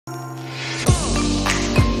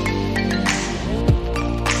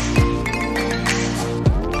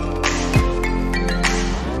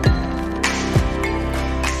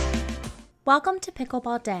Welcome to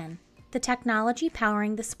Pickleball Den, the technology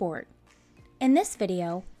powering the sport. In this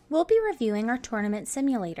video, we'll be reviewing our tournament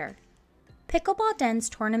simulator. Pickleball Den's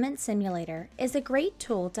tournament simulator is a great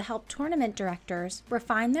tool to help tournament directors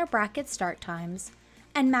refine their bracket start times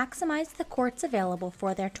and maximize the courts available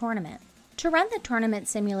for their tournament. To run the tournament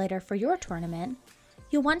simulator for your tournament,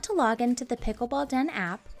 you'll want to log into the Pickleball Den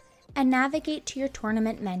app and navigate to your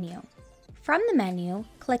tournament menu. From the menu,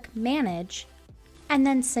 click Manage and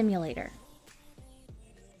then Simulator.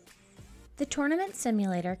 The tournament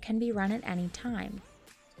simulator can be run at any time.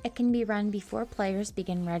 It can be run before players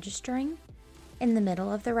begin registering, in the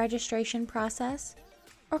middle of the registration process,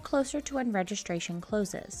 or closer to when registration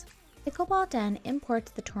closes. Pickleball Den imports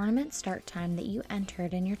the tournament start time that you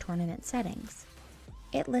entered in your tournament settings.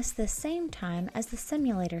 It lists the same time as the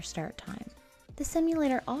simulator start time. The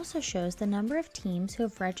simulator also shows the number of teams who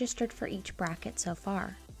have registered for each bracket so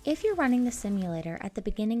far. If you're running the simulator at the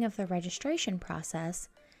beginning of the registration process,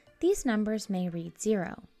 these numbers may read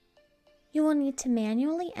 0. You will need to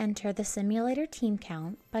manually enter the simulator team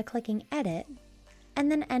count by clicking Edit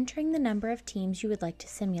and then entering the number of teams you would like to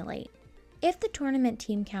simulate. If the tournament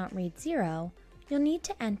team count reads 0, you'll need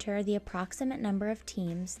to enter the approximate number of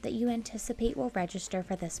teams that you anticipate will register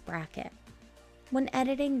for this bracket. When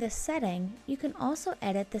editing this setting, you can also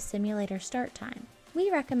edit the simulator start time.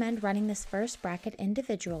 We recommend running this first bracket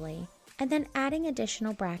individually and then adding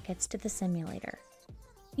additional brackets to the simulator.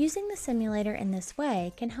 Using the simulator in this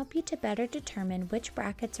way can help you to better determine which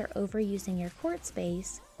brackets are overusing your court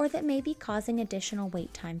space or that may be causing additional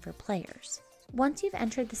wait time for players. Once you've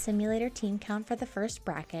entered the simulator team count for the first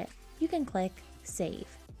bracket, you can click Save.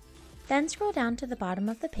 Then scroll down to the bottom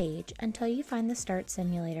of the page until you find the Start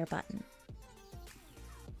Simulator button.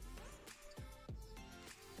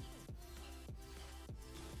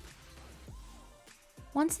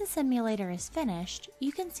 Once the simulator is finished,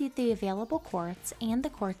 you can see the available courts and the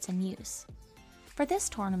courts in use. For this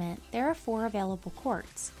tournament, there are 4 available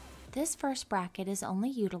courts. This first bracket is only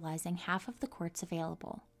utilizing half of the courts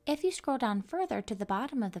available. If you scroll down further to the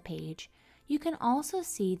bottom of the page, you can also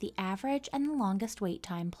see the average and the longest wait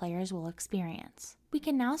time players will experience. We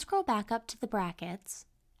can now scroll back up to the brackets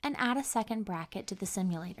and add a second bracket to the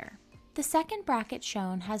simulator. The second bracket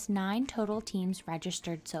shown has 9 total teams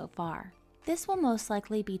registered so far. This will most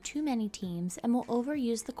likely be too many teams and will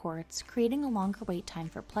overuse the courts, creating a longer wait time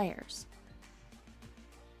for players.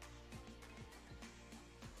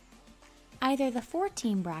 Either the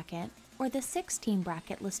 4-team bracket or the 6-team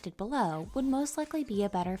bracket listed below would most likely be a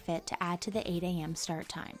better fit to add to the 8 a.m. start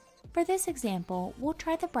time. For this example, we'll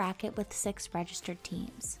try the bracket with 6 registered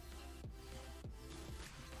teams.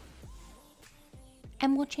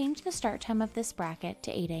 And we'll change the start time of this bracket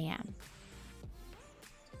to 8 a.m.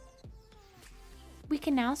 We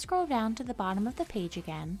can now scroll down to the bottom of the page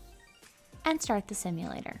again and start the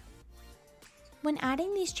simulator. When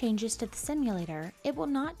adding these changes to the simulator, it will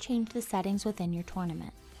not change the settings within your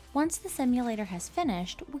tournament. Once the simulator has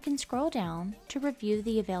finished, we can scroll down to review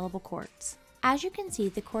the available courts. As you can see,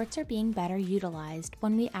 the courts are being better utilized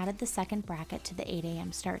when we added the second bracket to the 8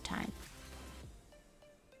 a.m. start time.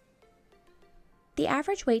 The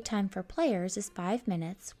average wait time for players is 5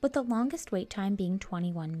 minutes, with the longest wait time being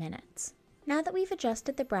 21 minutes. Now that we've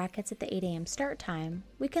adjusted the brackets at the 8 a.m. start time,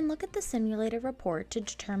 we can look at the simulator report to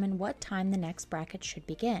determine what time the next bracket should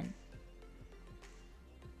begin.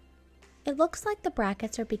 It looks like the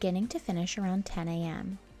brackets are beginning to finish around 10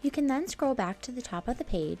 a.m. You can then scroll back to the top of the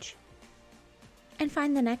page and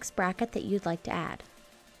find the next bracket that you'd like to add.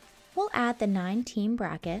 We'll add the 9-team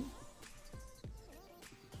bracket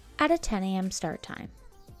at a 10 a.m. start time.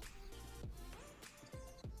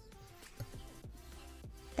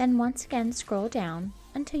 Then once again scroll down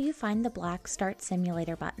until you find the black Start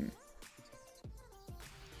Simulator button.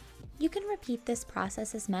 You can repeat this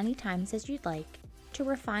process as many times as you'd like to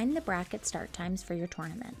refine the bracket start times for your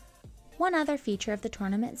tournament. One other feature of the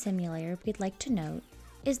tournament simulator we'd like to note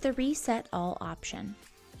is the Reset All option.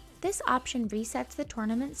 This option resets the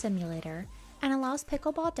tournament simulator and allows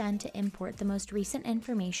Pickleball Den to import the most recent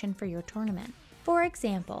information for your tournament. For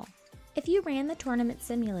example, if you ran the tournament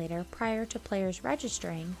simulator prior to players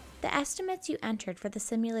registering, the estimates you entered for the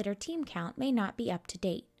simulator team count may not be up to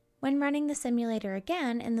date. When running the simulator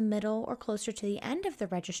again in the middle or closer to the end of the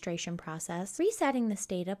registration process, resetting this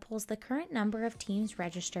data pulls the current number of teams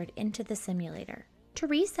registered into the simulator. To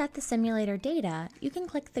reset the simulator data, you can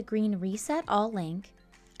click the green Reset All link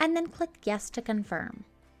and then click Yes to confirm.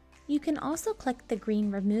 You can also click the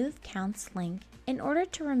green Remove Counts link in order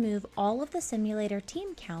to remove all of the simulator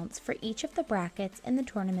team counts for each of the brackets in the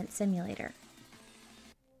tournament simulator.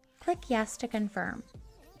 Click Yes to confirm.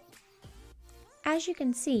 As you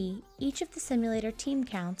can see, each of the simulator team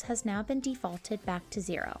counts has now been defaulted back to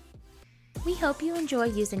 0. We hope you enjoy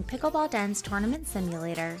using Pickleball Den's Tournament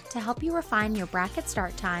Simulator to help you refine your bracket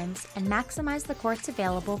start times and maximize the courts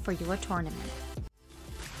available for your tournament.